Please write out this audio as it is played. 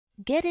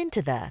Get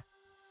into the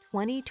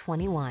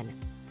 2021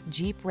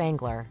 Jeep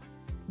Wrangler.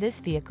 This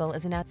vehicle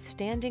is an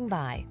outstanding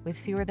buy with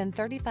fewer than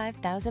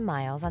 35,000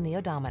 miles on the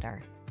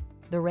odometer.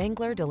 The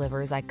Wrangler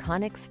delivers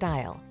iconic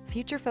style,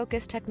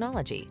 future-focused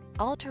technology,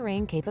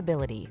 all-terrain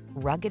capability,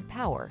 rugged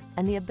power,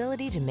 and the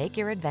ability to make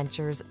your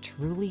adventures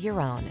truly your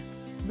own.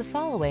 The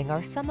following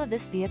are some of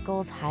this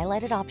vehicle's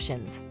highlighted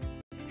options: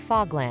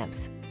 fog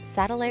lamps,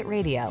 satellite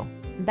radio,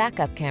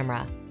 backup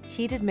camera,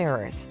 heated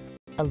mirrors,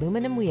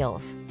 aluminum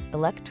wheels,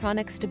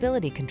 electronic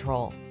stability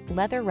control,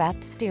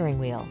 leather-wrapped steering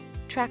wheel,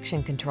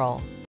 traction control,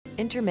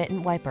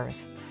 intermittent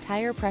wipers,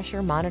 tire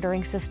pressure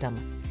monitoring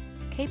system.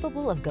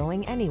 Capable of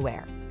going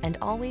anywhere and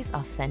always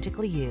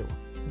authentically you.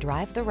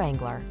 Drive the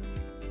Wrangler.